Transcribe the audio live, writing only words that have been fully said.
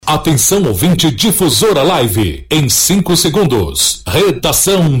Atenção ouvinte Difusora Live. Em 5 segundos.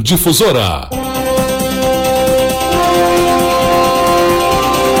 Redação Difusora.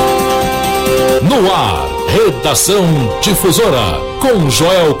 No ar. Redação Difusora. Com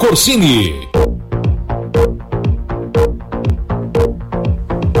Joel Corsini.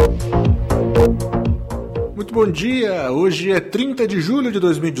 Muito bom dia, hoje é 30 de julho de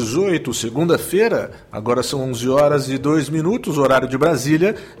 2018, segunda-feira, agora são 11 horas e 2 minutos, horário de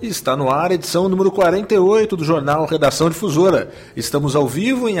Brasília, e está no ar a edição número 48 do jornal Redação Difusora. Estamos ao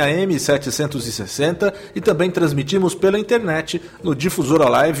vivo em AM 760 e também transmitimos pela internet no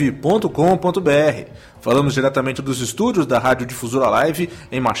difusoralive.com.br. Falamos diretamente dos estúdios da Rádio Difusora Live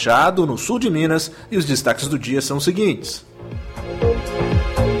em Machado, no sul de Minas, e os destaques do dia são os seguintes.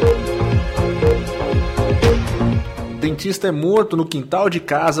 Dentista é morto no quintal de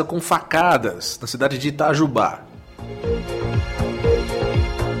casa com facadas, na cidade de Itajubá.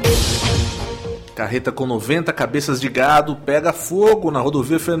 Carreta com 90 cabeças de gado pega fogo na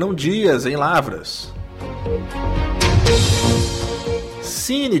rodovia Fernão Dias, em Lavras.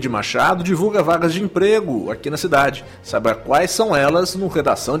 Cine de Machado divulga vagas de emprego aqui na cidade. Saiba quais são elas no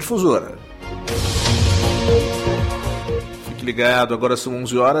Redação Difusora. Ligado, agora são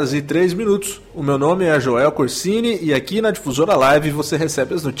 11 horas e 3 minutos. O meu nome é Joel Corsini e aqui na Difusora Live você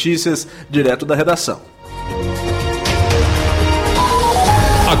recebe as notícias direto da redação.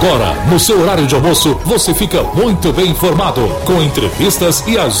 Agora, no seu horário de almoço, você fica muito bem informado com entrevistas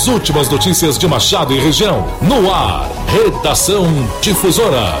e as últimas notícias de Machado e região. No ar, Redação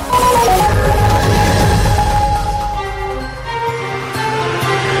Difusora.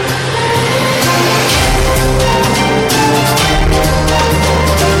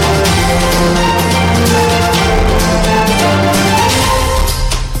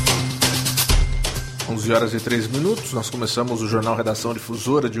 11 horas e 3 minutos, nós começamos o Jornal Redação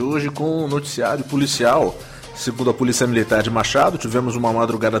Difusora de hoje com um noticiário policial. Segundo a Polícia Militar de Machado, tivemos uma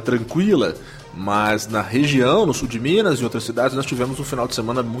madrugada tranquila, mas na região, no sul de Minas e outras cidades, nós tivemos um final de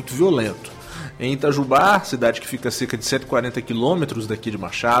semana muito violento. Em Itajubá, cidade que fica a cerca de 140 quilômetros daqui de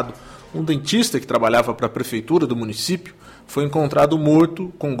Machado, um dentista que trabalhava para a prefeitura do município foi encontrado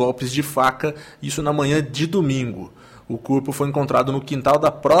morto com golpes de faca, isso na manhã de domingo. O corpo foi encontrado no quintal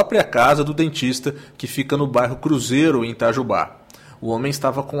da própria casa do dentista, que fica no bairro Cruzeiro, em Itajubá. O homem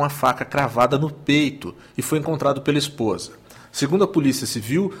estava com a faca cravada no peito e foi encontrado pela esposa. Segundo a Polícia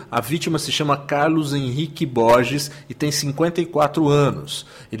Civil, a vítima se chama Carlos Henrique Borges e tem 54 anos.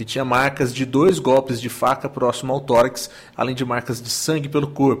 Ele tinha marcas de 2 golpes de faca próximo ao tórax, além de marcas de sangue pelo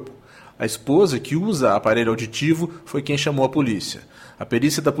corpo. A esposa, que usa aparelho auditivo, foi quem chamou a polícia. A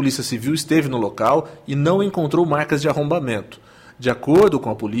perícia da Polícia Civil esteve no local e não encontrou marcas de arrombamento. De acordo com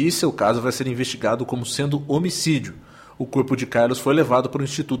a polícia, o caso vai ser investigado como sendo homicídio. O corpo de Carlos foi levado para o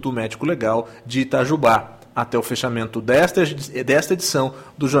Instituto Médico Legal de Itajubá. Até o fechamento desta edição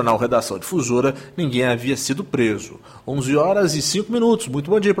do Jornal Redação Difusora, ninguém havia sido preso. 11 horas e 5 minutos.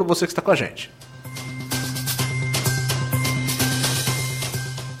 Muito bom dia para você que está com a gente.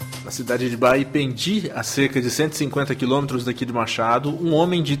 Na cidade de Baipendi, a cerca de 150 quilômetros daqui de Machado, um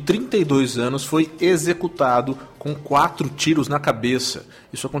homem de 32 anos foi executado com 4 tiros na cabeça.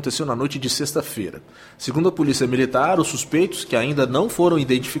 Isso aconteceu na noite de sexta-feira. Segundo a Polícia Militar, os suspeitos, que ainda não foram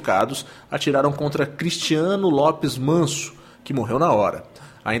identificados, atiraram contra Cristiano Lopes Manso, que morreu na hora.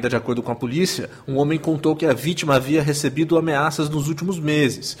 Ainda de acordo com a polícia, um homem contou que a vítima havia recebido ameaças nos últimos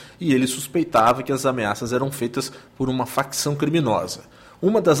meses e ele suspeitava que as ameaças eram feitas por uma facção criminosa.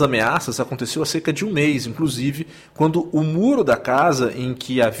 Uma das ameaças aconteceu há cerca de um mês, inclusive, quando o muro da casa em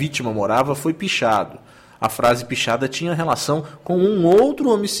que a vítima morava foi pichado. A frase pichada tinha relação com um outro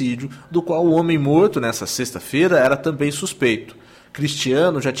homicídio, do qual o homem morto nessa sexta-feira era também suspeito.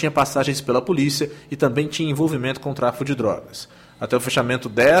 Cristiano já tinha passagens pela polícia e também tinha envolvimento com tráfico de drogas. Até o fechamento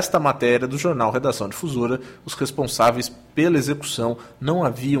desta matéria do jornal Redação Difusora, os responsáveis pela execução não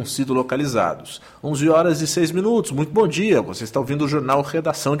haviam sido localizados. 11 horas e 6 minutos, muito bom dia, você está ouvindo o jornal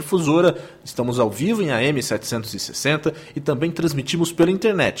Redação Difusora, estamos ao vivo em AM 760 e também transmitimos pela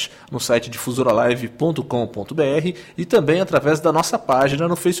internet, no site difusoralive.com.br e também através da nossa página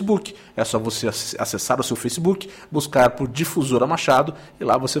no Facebook. É só você acessar o seu Facebook, buscar por Difusora Machado e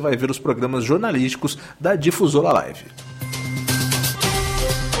lá você vai ver os programas jornalísticos da Difusora Live.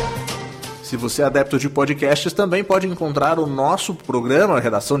 Se você é adepto de podcasts, também pode encontrar o nosso programa, a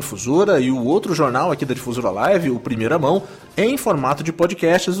Redação Difusora, e o outro jornal aqui da Difusora Live, o Primeira Mão, em formato de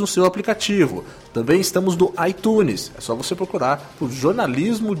podcasts no seu aplicativo. Também estamos no iTunes, é só você procurar por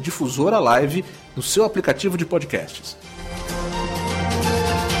Jornalismo Difusora Live no seu aplicativo de podcasts.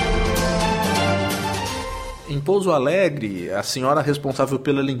 Em Pouso Alegre, a senhora responsável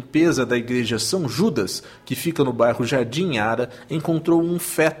pela limpeza da igreja São Judas, que fica no bairro Jardim Ara, encontrou um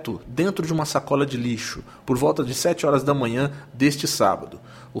feto dentro de uma sacola de lixo, por volta de 7 horas da manhã deste sábado.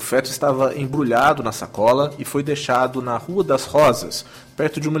 O feto estava embrulhado na sacola e foi deixado na Rua das Rosas,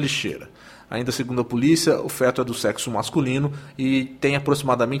 perto de uma lixeira. Ainda segundo a polícia, o feto é do sexo masculino e tem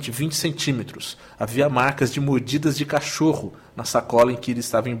aproximadamente 20 centímetros. Havia marcas de mordidas de cachorro na sacola em que ele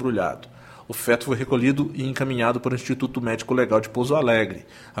estava embrulhado. O feto foi recolhido e encaminhado para o Instituto Médico Legal de Pouso Alegre.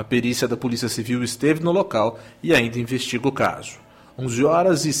 A perícia da Polícia Civil esteve no local e ainda investiga o caso. 11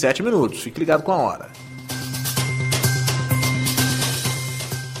 horas e 7 minutos. Fique ligado com a hora.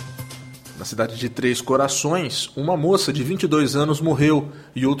 Na cidade de Três Corações, uma moça de 22 anos morreu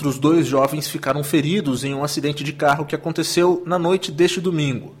e outros 2 jovens ficaram feridos em um acidente de carro que aconteceu na noite deste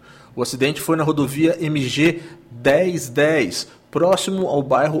domingo. O acidente foi na rodovia MG 1010, próximo ao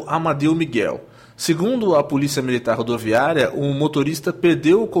bairro Amadeu Miguel. Segundo a Polícia Militar Rodoviária, o motorista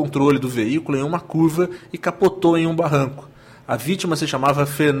perdeu o controle do veículo em uma curva e capotou em um barranco. A vítima se chamava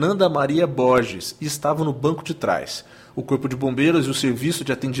Fernanda Maria Borges e estava no banco de trás. O Corpo de Bombeiros e o Serviço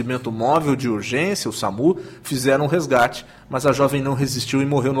de Atendimento Móvel de Urgência, o SAMU, fizeram um resgate, mas a jovem não resistiu e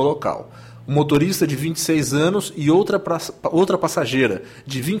morreu no local. O motorista de 26 anos e outra passageira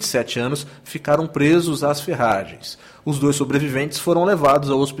de 27 anos ficaram presos às ferragens. Os 2 sobreviventes foram levados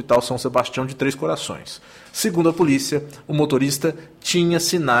ao Hospital São Sebastião de Três Corações. Segundo a polícia, o motorista tinha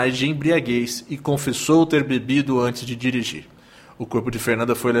sinais de embriaguez e confessou ter bebido antes de dirigir. O corpo de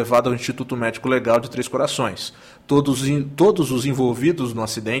Fernanda foi levado ao Instituto Médico Legal de Três Corações. Todos os envolvidos no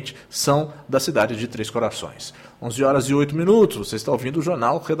acidente são da cidade de Três Corações. 11 horas e 8 minutos. Você está ouvindo o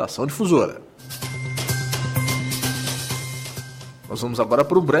jornal Redação Difusora. Nós vamos agora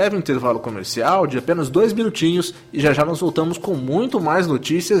para um breve intervalo comercial de apenas 2 minutinhos e já nós voltamos com muito mais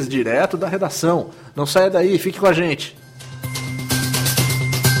notícias direto da redação. Não saia daí, fique com a gente.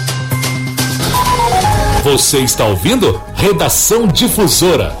 Você está ouvindo Redação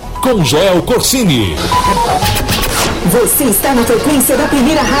Difusora, com Joel Corsini. Você está na frequência da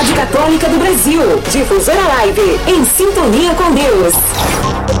primeira rádio católica do Brasil. Difusora Live, em sintonia com Deus.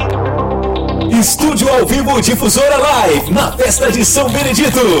 Estúdio ao vivo Difusora Live, na festa de São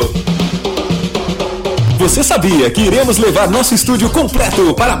Benedito. Você sabia que iremos levar nosso estúdio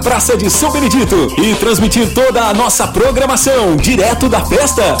completo para a Praça de São Benedito e transmitir toda a nossa programação direto da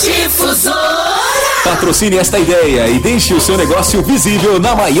festa? Difusora! Patrocine esta ideia e deixe o seu negócio visível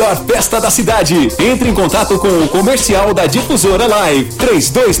na maior festa da cidade. Entre em contato com o comercial da Difusora Live,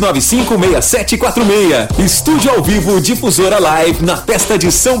 3295-6746. Estúdio ao vivo Difusora Live na festa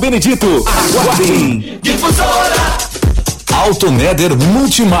de São Benedito. Aguardem! Difusora! Auto Neder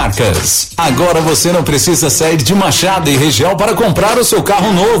Multimarcas. Agora você não precisa sair de Machado e região para comprar o seu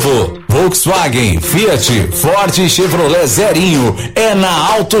carro novo. Volkswagen, Fiat, Ford e Chevrolet zerinho é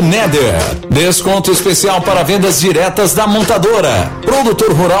na Auto Neder. Desconto especial para vendas diretas da montadora.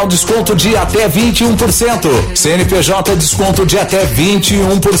 Produtor rural, desconto de até 21%. CNPJ, desconto de até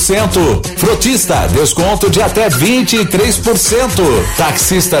 21%. Frotista, desconto de até 23%.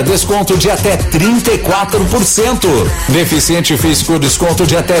 Taxista, desconto de até 34%. Deficiente físico, desconto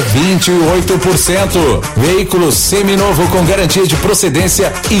de até 28%. Veículo seminovo com garantia de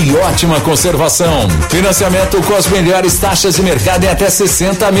procedência e ótima conservação. Financiamento com as melhores taxas de mercado em até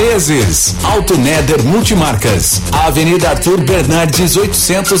 60 meses. Auto Neder Multimarcas. Avenida Arthur Bernardes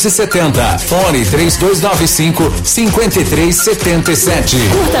 870. Fone 3295-5377.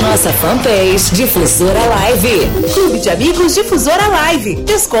 Curta nossa fanpage Difusora Live. Clube de Amigos Difusora Live.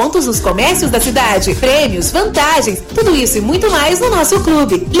 Descontos nos comércios da cidade. Prêmios, vantagens, tudo isso e muito mais no nosso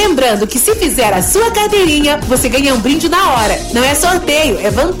clube. Lembrando que se fizer a sua carteirinha, você ganha um brinde na hora. Não é sorteio, é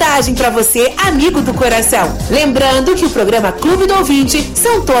vantagem para você, amigo do coração. Lembrando que o programa Clube do Ouvinte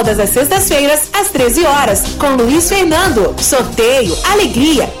são todas as sextas-feiras, às 13 horas, com Luiz Fernando. Sorteio,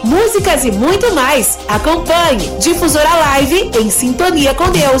 alegria, músicas e muito mais. Acompanhe Difusora Live em sintonia com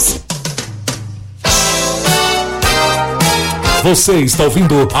Deus. Você está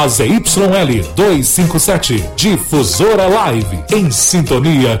ouvindo a ZYL 257, Difusora Live, em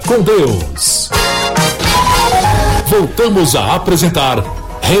sintonia com Deus. Voltamos a apresentar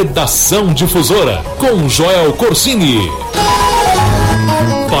Redação Difusora, com Joel Corsini.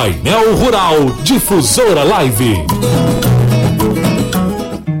 Painel Rural Difusora Live.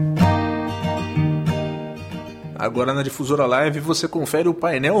 Agora na Difusora Live você confere o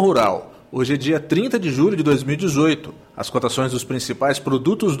Painel Rural. Hoje é dia 30 de julho de 2018. As cotações dos principais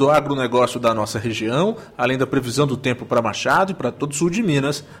produtos do agronegócio da nossa região, além da previsão do tempo para Machado e para todo o sul de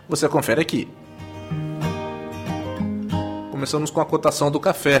Minas, você confere aqui. Começamos com a cotação do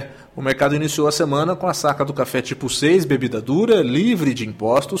café. O mercado iniciou a semana com a saca do café tipo 6, bebida dura, livre de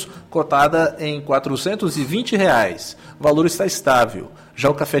impostos, cotada em R$ 420. O valor está estável. Já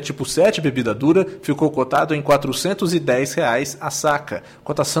o café tipo 7, bebida dura, ficou cotado em R$ 410 a saca.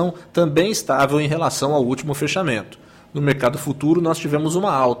 Cotação também estável em relação ao último fechamento. No mercado futuro, nós tivemos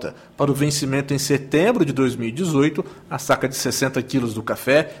uma alta. Para o vencimento em setembro de 2018, a saca de 60 quilos do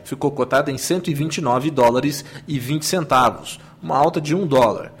café ficou cotada em $129,20, uma alta de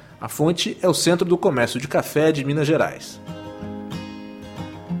 $1. A fonte é o Centro do Comércio de Café de Minas Gerais.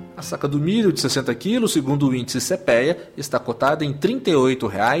 A saca do milho de 60 quilos, segundo o índice CPEA, está cotada em R$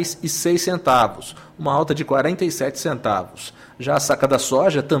 38,06, uma alta de 47 centavos. Já a saca da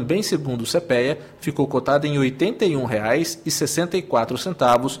soja, também segundo o CPEA, ficou cotada em R$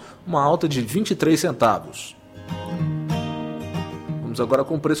 81,64, uma alta de 23 centavos. Vamos agora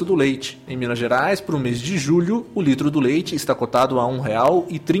com o preço do leite. Em Minas Gerais, para o mês de julho, o litro do leite está cotado a R$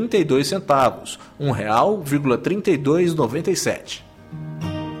 1,32, R$ 1,3297.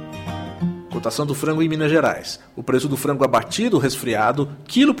 Cotação do frango em Minas Gerais. O preço do frango abatido resfriado,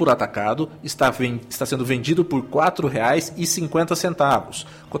 quilo por atacado, está sendo vendido por R$ 4,50.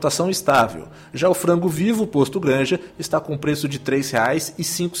 Cotação estável. Já o frango vivo posto granja está com preço de R$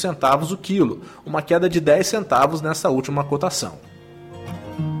 3,05 o quilo, uma queda de 10 centavos nessa última cotação.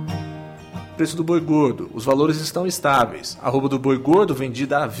 Preço do boi gordo. Os valores estão estáveis. A arroba do boi gordo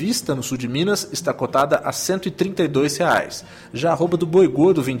vendida à vista no sul de Minas está cotada a R$ 132. Já a arroba do boi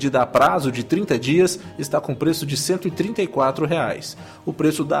gordo vendida a prazo de 30 dias está com preço de R$ 134. O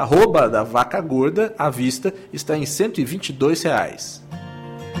preço da arroba da vaca gorda à vista está em R$ 122.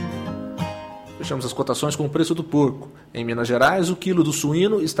 Fechamos as cotações com o preço do porco. Em Minas Gerais, o quilo do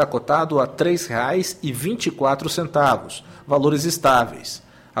suíno está cotado a R$ 3,24. Valores estáveis.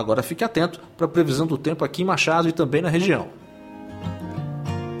 Agora fique atento para a previsão do tempo aqui em Machado e também na região.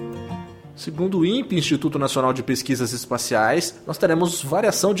 Segundo o INPE, Instituto Nacional de Pesquisas Espaciais, nós teremos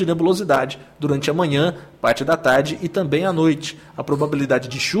variação de nebulosidade durante a manhã, parte da tarde e também à noite. A probabilidade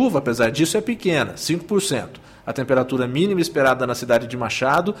de chuva, apesar disso, é pequena, 5%. A temperatura mínima esperada na cidade de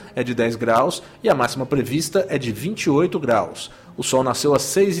Machado é de 10 graus e a máxima prevista é de 28 graus. O sol nasceu às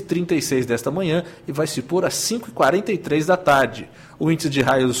 6h36 desta manhã e vai se pôr às 5h43 da tarde. O índice de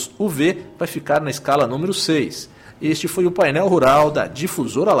raios UV vai ficar na escala número 6. Este foi o painel rural da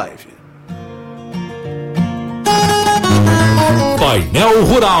Difusora Live. Painel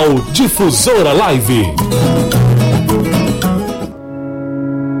Rural Difusora Live.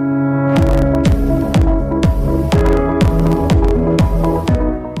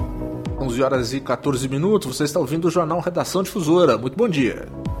 Horas e 14 minutos, você está ouvindo o Jornal Redação Difusora. Muito bom dia.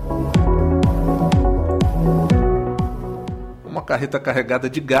 Uma carreta carregada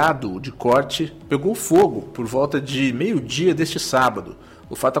de gado de corte pegou fogo por volta de meio-dia deste sábado.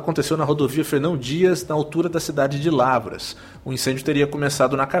 O fato aconteceu na rodovia Fernão Dias, na altura da cidade de Lavras. O incêndio teria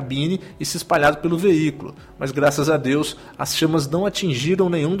começado na cabine e se espalhado pelo veículo, mas graças a Deus as chamas não atingiram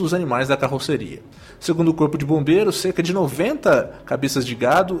nenhum dos animais da carroceria. Segundo o Corpo de Bombeiros, cerca de 90 cabeças de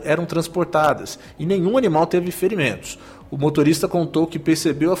gado eram transportadas e nenhum animal teve ferimentos. O motorista contou que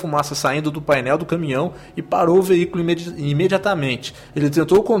percebeu a fumaça saindo do painel do caminhão e parou o veículo imediatamente. Ele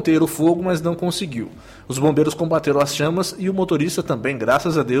tentou conter o fogo, mas não conseguiu. Os bombeiros combateram as chamas e o motorista também,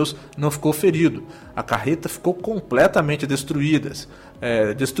 graças a Deus, não ficou ferido. A carreta ficou completamente destruída.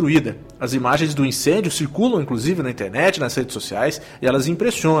 As imagens do incêndio circulam inclusive na internet, nas redes sociais, e elas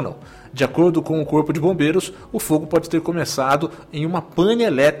impressionam. De acordo com o Corpo de Bombeiros, o fogo pode ter começado em uma pane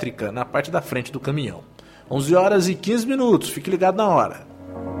elétrica na parte da frente do caminhão. 11 horas e 15 minutos, fique ligado na hora.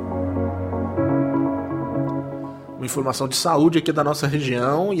 Uma informação de saúde aqui da nossa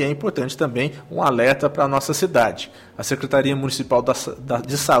região e é importante também um alerta para a nossa cidade. A Secretaria Municipal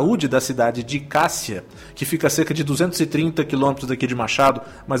de Saúde da cidade de Cássia, que fica a cerca de 230 quilômetros daqui de Machado,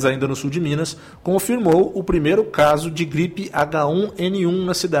 mas ainda no sul de Minas, confirmou o primeiro caso de gripe H1N1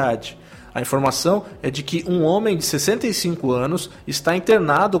 na cidade. A informação é de que um homem de 65 anos está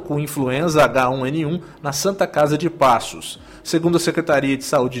internado com influenza H1N1 na Santa Casa de Passos. Segundo a Secretaria de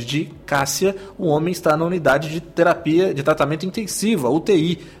Saúde de Cássia, o homem está na unidade de terapia de tratamento intensivo, a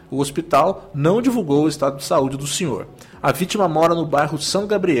UTI. O hospital não divulgou o estado de saúde do senhor. A vítima mora no bairro São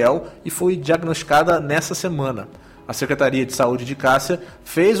Gabriel e foi diagnosticada nessa semana. A Secretaria de Saúde de Cássia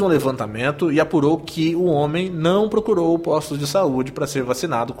fez um levantamento e apurou que o homem não procurou postos de saúde para ser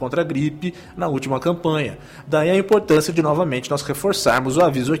vacinado contra a gripe na última campanha. Daí a importância de novamente nós reforçarmos o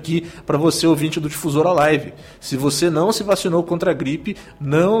aviso aqui para você, ouvinte do Difusora Live. Se você não se vacinou contra a gripe,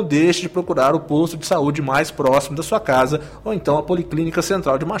 não deixe de procurar o posto de saúde mais próximo da sua casa ou então a Policlínica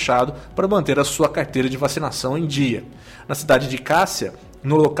Central de Machado para manter a sua carteira de vacinação em dia. Na cidade de Cássia,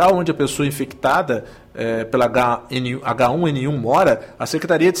 no local onde a pessoa infectada pela H1N1 mora, a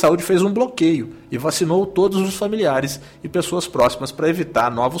Secretaria de Saúde fez um bloqueio e vacinou todos os familiares e pessoas próximas para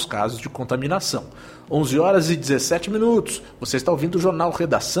evitar novos casos de contaminação. 11 horas e 17 minutos. Você está ouvindo o Jornal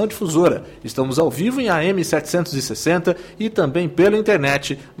Redação Difusora. Estamos ao vivo em AM 760 e também pela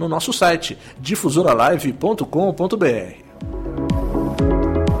internet no nosso site difusoralive.com.br.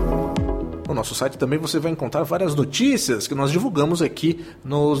 No nosso site também você vai encontrar várias notícias que nós divulgamos aqui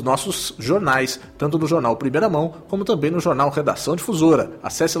nos nossos jornais, tanto no Jornal Primeira Mão, como também no Jornal Redação Difusora.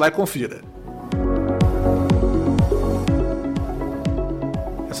 Acesse lá e confira.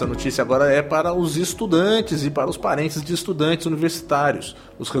 Essa notícia agora é para os estudantes e para os parentes de estudantes universitários.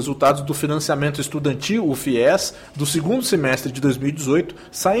 Os resultados do financiamento estudantil, o FIES, do segundo semestre de 2018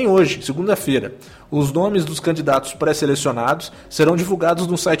 saem hoje, segunda-feira. Os nomes dos candidatos pré-selecionados serão divulgados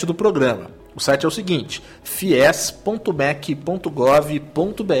no site do programa. O site é o seguinte: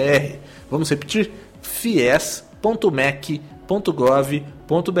 fies.mec.gov.br. Vamos repetir?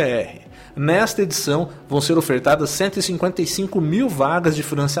 fies.mec.gov.br. Nesta edição, vão ser ofertadas 155 mil vagas de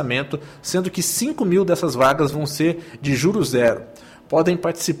financiamento, sendo que 5 mil dessas vagas vão ser de juros zero. Podem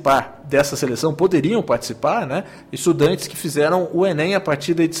participar dessa seleção, poderiam participar, estudantes que fizeram o Enem a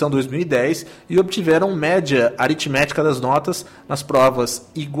partir da edição 2010 e obtiveram média aritmética das notas nas provas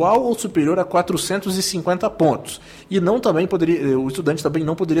igual ou superior a 450 pontos. E o estudante também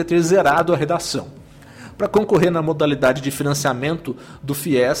não poderia ter zerado a redação. Para concorrer na modalidade de financiamento do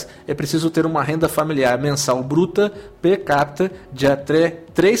FIES, é preciso ter uma renda familiar mensal bruta per capita de até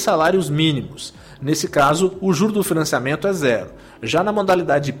 3 salários mínimos. Nesse caso, o juro do financiamento é zero. Já na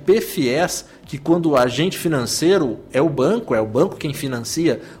modalidade PFIES, que quando o agente financeiro é o banco quem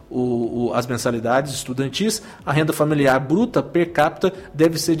financia as mensalidades estudantis, a renda familiar bruta per capita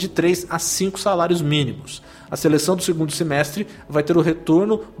deve ser de 3 a 5 salários mínimos. A seleção do segundo semestre vai ter o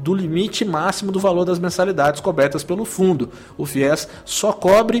retorno do limite máximo do valor das mensalidades cobertas pelo fundo. O FIES só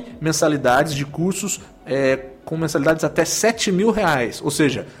cobre mensalidades de cursos com mensalidades até R$7 mil, ou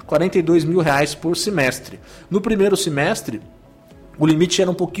seja, R$42 mil por semestre. No primeiro semestre, o limite era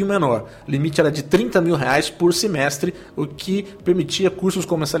um pouquinho menor. O limite era de R$30 mil por semestre, o que permitia cursos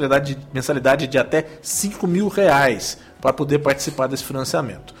com mensalidade de até R$5 mil para poder participar desse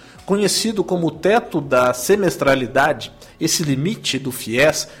financiamento. Conhecido como o teto da semestralidade, esse limite do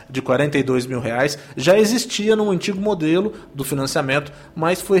FIES de R$42 mil já existia no antigo modelo do financiamento,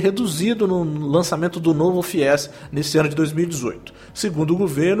 mas foi reduzido no lançamento do novo FIES nesse ano de 2018. Segundo o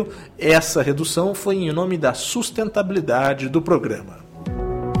governo, essa redução foi em nome da sustentabilidade do programa.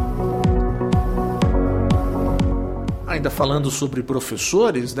 Ainda falando sobre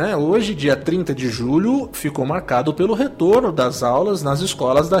professores, hoje, dia 30 de julho, ficou marcado pelo retorno das aulas nas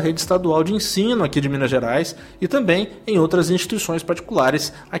escolas da rede estadual de ensino aqui de Minas Gerais e também em outras instituições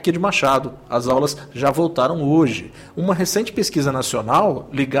particulares aqui de Machado. As aulas já voltaram hoje. Uma recente pesquisa nacional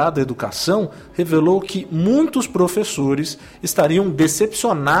ligada à educação revelou que muitos professores estariam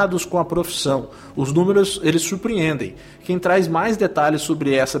decepcionados com a profissão. Os números, eles surpreendem. Quem traz mais detalhes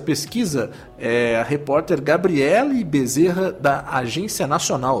sobre essa pesquisa é a repórter Gabriele Bezerra, da Agência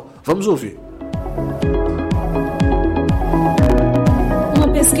Nacional. Vamos ouvir. Uma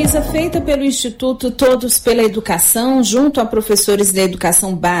pesquisa feita pelo Instituto Todos pela Educação, junto a professores da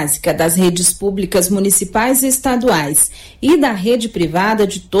educação básica das redes públicas municipais e estaduais e da rede privada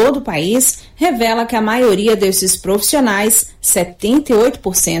de todo o país, revela que a maioria desses profissionais,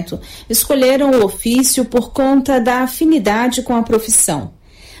 78%, escolheram o ofício por conta da afinidade com a profissão.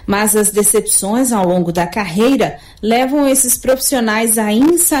 Mas as decepções ao longo da carreira levam esses profissionais à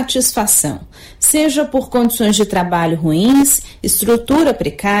insatisfação, seja por condições de trabalho ruins, estrutura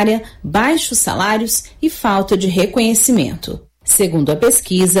precária, baixos salários e falta de reconhecimento. Segundo a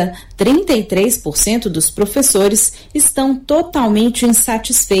pesquisa, 33% dos professores estão totalmente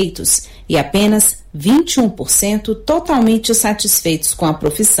insatisfeitos e apenas 21% totalmente satisfeitos com a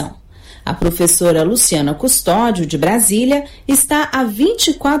profissão. A professora Luciana Custódio, de Brasília, está há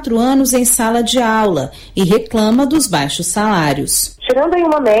 24 anos em sala de aula e reclama dos baixos salários. Tirando aí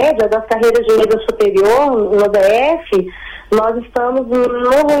uma média das carreiras de nível superior no DF, nós estamos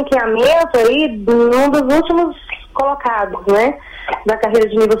no ranqueamento aí num dos últimos colocados, da carreira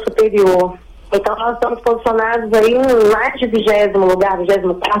de nível superior. Então, nós estamos posicionados aí em mais de 20º lugar,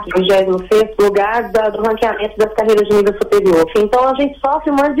 24º, 26º lugar do ranqueamento das carreiras de nível superior. Então, a gente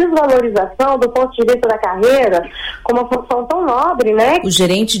sofre uma desvalorização do ponto de vista da carreira com uma função tão nobre, né? O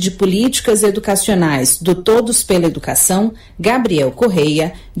gerente de políticas educacionais do Todos pela Educação, Gabriel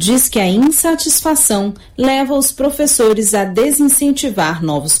Correia, diz que a insatisfação leva os professores a desincentivar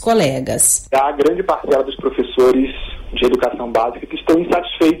novos colegas. Há grande parcela dos professores de educação básica que estão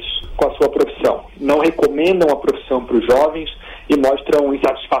insatisfeitos com a sua profissão, não recomendam a profissão para os jovens e mostram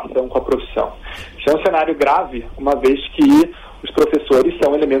insatisfação com a profissão. Isso é um cenário grave, uma vez que os professores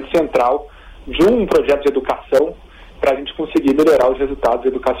são um elemento central de um projeto de educação para a gente conseguir melhorar os resultados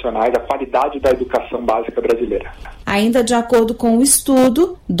educacionais, a qualidade da educação básica brasileira. Ainda de acordo com o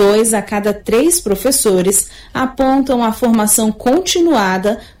estudo, 2 a cada 3 professores apontam a formação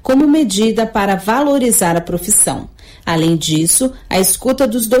continuada como medida para valorizar a profissão. Além disso, a escuta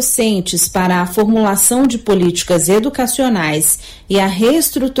dos docentes para a formulação de políticas educacionais e a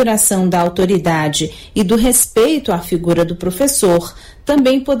reestruturação da autoridade e do respeito à figura do professor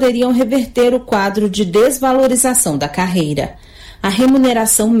também poderiam reverter o quadro de desvalorização da carreira. A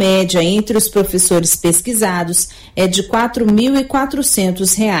remuneração média entre os professores pesquisados é de R$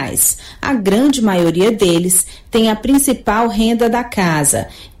 4.400. A grande maioria deles tem a principal renda da casa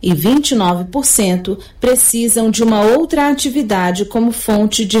e 29% precisam de uma outra atividade como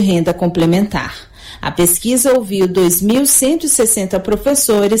fonte de renda complementar. A pesquisa ouviu 2.160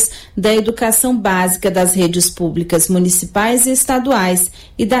 professores da educação básica das redes públicas municipais e estaduais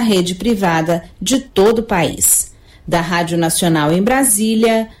e da rede privada de todo o país. Da Rádio Nacional em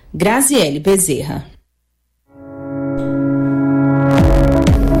Brasília, Graziele Bezerra.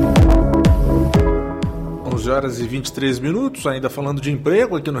 11h23, ainda falando de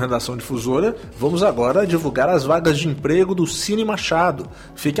emprego aqui no Redação Difusora, vamos agora divulgar as vagas de emprego do Cine Machado.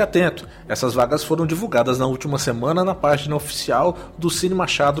 Fique atento, essas vagas foram divulgadas na última semana na página oficial do Cine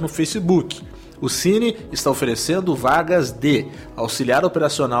Machado no Facebook. O Cine está oferecendo vagas de auxiliar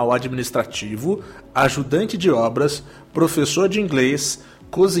operacional administrativo, ajudante de obras, professor de inglês,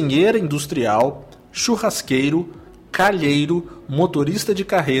 cozinheira industrial, churrasqueiro, calheiro, motorista de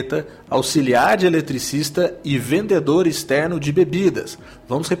carreta, auxiliar de eletricista e vendedor externo de bebidas.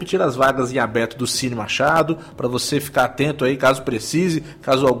 Vamos repetir as vagas em aberto do Cine Machado, para você ficar atento aí caso precise,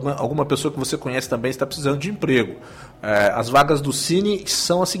 caso alguma pessoa que você conhece também está precisando de emprego. As vagas do Cine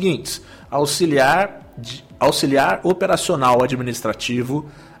são as seguintes: auxiliar operacional administrativo,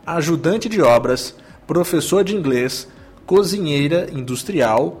 ajudante de obras, professor de inglês, cozinheira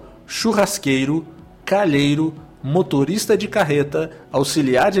industrial, churrasqueiro, calheiro, motorista de carreta,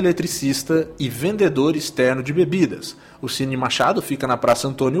 auxiliar de eletricista e vendedor externo de bebidas. O Cine Machado fica na Praça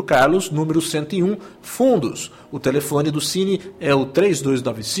Antônio Carlos, número 101, Fundos. O telefone do Cine é o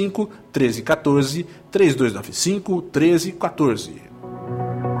 3295-1314, 3295-1314.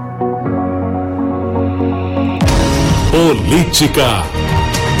 Política.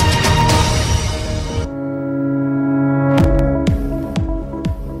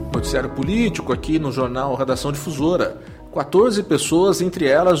 Noticiário político aqui no jornal Redação Difusora. 14 pessoas, entre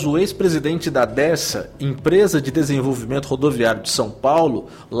elas o ex-presidente da Dessa, Empresa de Desenvolvimento Rodoviário de São Paulo,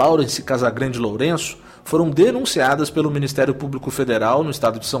 Laurence Casagrande Lourenço, foram denunciadas pelo Ministério Público Federal no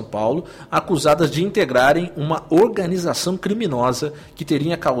estado de São Paulo, acusadas de integrarem uma organização criminosa que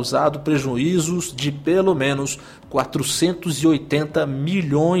teria causado prejuízos de pelo menos 480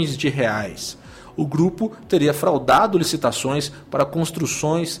 milhões de reais. O grupo teria fraudado licitações para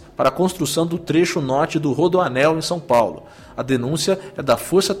a construção do trecho norte do Rodoanel em São Paulo. A denúncia é da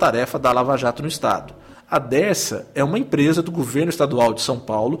Força Tarefa da Lava Jato no estado. A Dessa é uma empresa do governo estadual de São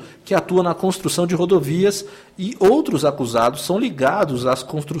Paulo que atua na construção de rodovias, e outros acusados são ligados às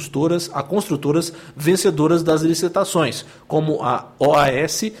construtoras vencedoras das licitações, como a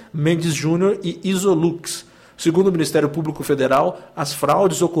OAS, Mendes Júnior e Isolux. Segundo o Ministério Público Federal, as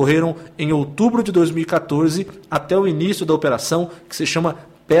fraudes ocorreram em outubro de 2014 até o início da operação, que se chama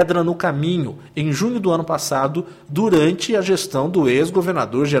Pedra no Caminho, em junho do ano passado, durante a gestão do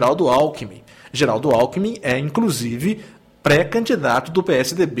ex-governador Geraldo Alckmin. Geraldo Alckmin é, inclusive, pré-candidato do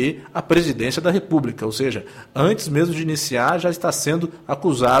PSDB à presidência da República, ou seja, antes mesmo de iniciar já está sendo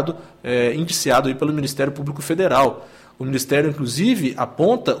acusado, indiciado aí pelo Ministério Público Federal. O Ministério, inclusive,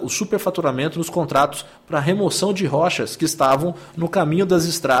 aponta o superfaturamento nos contratos para remoção de rochas que estavam no caminho das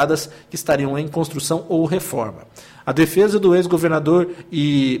estradas que estariam em construção ou reforma. A defesa do ex-governador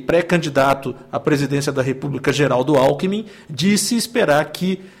e pré-candidato à presidência da República, Geraldo Alckmin, disse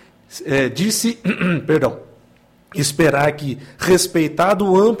esperar que, respeitado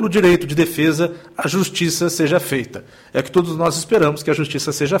o amplo direito de defesa, a justiça seja feita. É que todos nós esperamos que a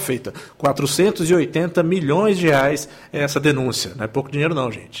justiça seja feita. 480 milhões de reais é essa denúncia. Não é pouco dinheiro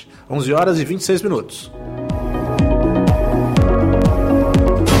não, gente. 11 horas e 26 minutos.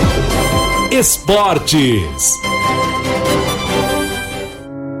 Esportes.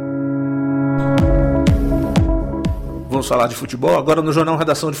 Vamos falar de futebol. Agora no Jornal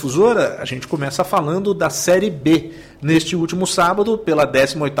Redação Difusora, a gente começa falando da Série B. Neste último sábado, pela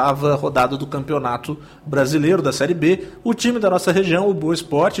 18ª rodada do Campeonato Brasileiro da Série B, o time da nossa região, o Boa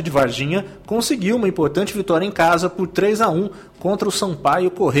Esporte de Varginha, conseguiu uma importante vitória em casa por 3-1 contra o Sampaio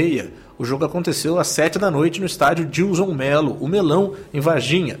Correia. O jogo aconteceu às 7 da noite no estádio Dilson Melo, o Melão, em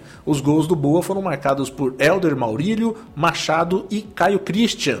Varginha. Os gols do Boa foram marcados por Helder Maurílio, Machado e Caio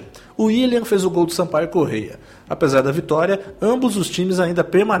Christian. O William fez o gol do Sampaio Correia. Apesar da vitória, ambos os times ainda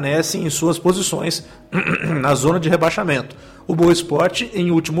permanecem em suas posições na zona de rebaixamento. O Boa Esporte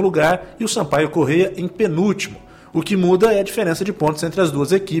em último lugar e o Sampaio Correia em penúltimo. O que muda é a diferença de pontos entre as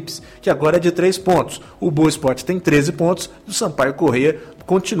duas equipes, que agora é de 3 pontos. O Boa Esporte tem 13 pontos e o Sampaio Correia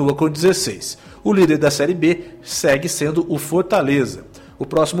continua com 16. O líder da Série B segue sendo o Fortaleza. O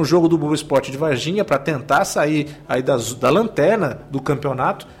próximo jogo do Boa Esporte de Varginha, para tentar sair aí da lanterna do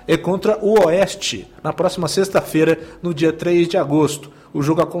campeonato, é contra o Oeste, na próxima sexta-feira, no dia 3 de agosto. O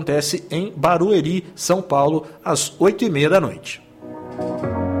jogo acontece em Barueri, São Paulo, às 8h30 da noite.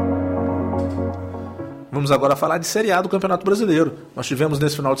 Vamos agora falar de Série A do Campeonato Brasileiro. Nós tivemos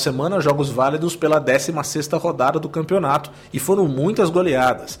nesse final de semana jogos válidos pela 16ª rodada do campeonato e foram muitas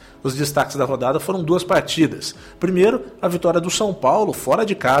goleadas. Os destaques da rodada foram 2 partidas. Primeiro, a vitória do São Paulo fora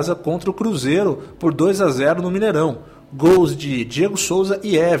de casa contra o Cruzeiro por 2-0 no Mineirão. Gols de Diego Souza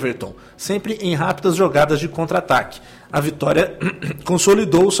e Everton, sempre em rápidas jogadas de contra-ataque. A vitória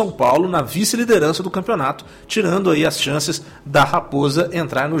consolidou o São Paulo na vice-liderança do campeonato, tirando aí as chances da Raposa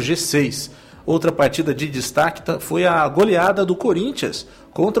entrar no G6. Outra partida de destaque foi a goleada do Corinthians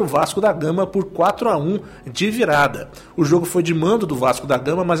contra o Vasco da Gama por 4-1 de virada. O jogo foi de mando do Vasco da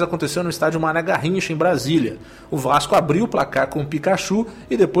Gama, mas aconteceu no estádio Mané Garrincha, em Brasília. O Vasco abriu o placar com o Pikachu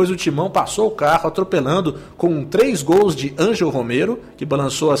e depois o Timão passou o carro atropelando com 3 gols de Ângelo Romero, que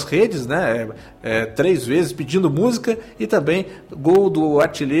balançou as redes 3 vezes pedindo música, e também gol do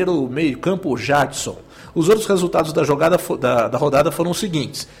artilheiro meio-campo Jadson. Os outros resultados da rodada foram os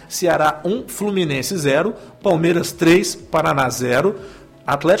seguintes: Ceará 1, Fluminense 0, Palmeiras 3, Paraná 0,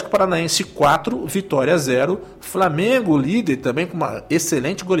 Atlético Paranaense 4, Vitória 0, Flamengo líder também com uma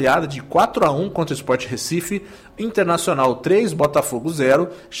excelente goleada de 4-1 contra o Sport Recife, Internacional 3, Botafogo 0,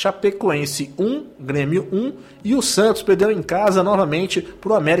 Chapecoense 1, Grêmio 1 e o Santos perdeu em casa novamente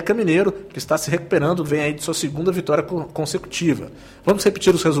para o América Mineiro, que está se recuperando, vem aí de sua segunda vitória consecutiva. Vamos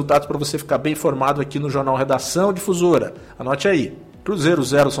repetir os resultados para você ficar bem informado aqui no Jornal Redação Difusora. Anote aí: Cruzeiro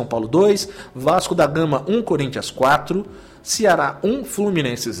 0, São Paulo 2, Vasco da Gama 1, Corinthians 4, Ceará 1,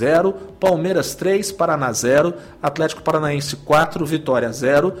 Fluminense 0, Palmeiras 3, Paraná 0, Atlético Paranaense 4, Vitória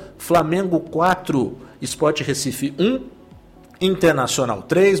 0, Flamengo 4, Sport Recife 1, Internacional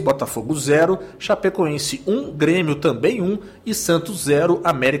 3, Botafogo 0, Chapecoense 1, Grêmio também 1 e Santos 0,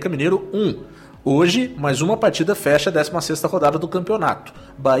 América Mineiro 1. Hoje, mais uma partida fecha a 16ª rodada do campeonato.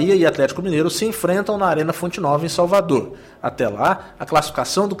 Bahia e Atlético Mineiro se enfrentam na Arena Fonte Nova, em Salvador. Até lá, a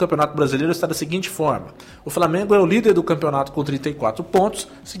classificação do Campeonato Brasileiro está da seguinte forma: o Flamengo é o líder do campeonato com 34 pontos,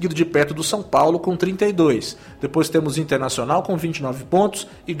 seguido de perto do São Paulo com 32. Depois temos Internacional com 29 pontos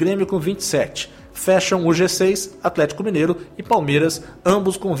e Grêmio com 27. Fecham o G6, Atlético Mineiro e Palmeiras,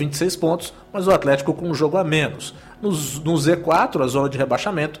 ambos com 26 pontos, mas o Atlético com um jogo a menos. No Z4, a zona de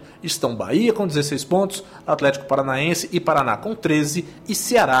rebaixamento, estão Bahia com 16 pontos, Atlético Paranaense e Paraná com 13 e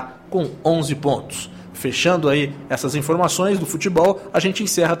Ceará com 11 pontos. Fechando aí essas informações do futebol, a gente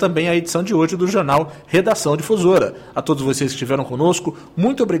encerra também a edição de hoje do Jornal Redação Difusora. A todos vocês que estiveram conosco,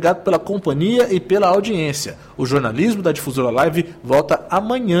 muito obrigado pela companhia e pela audiência. O jornalismo da Difusora Live volta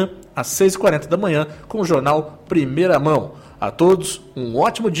amanhã, às 6h40 da manhã, com o Jornal Primeira Mão. A todos, um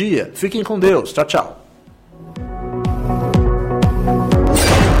ótimo dia. Fiquem com Deus. Tchau, tchau.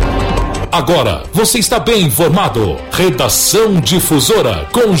 Agora você está bem informado. Redação Difusora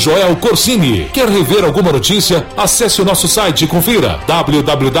com Joel Corsini. Quer rever alguma notícia? Acesse o nosso site e confira: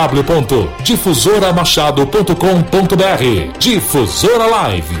 www.difusoramachado.com.br. Difusora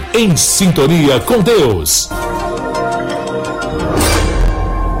Live, em sintonia com Deus.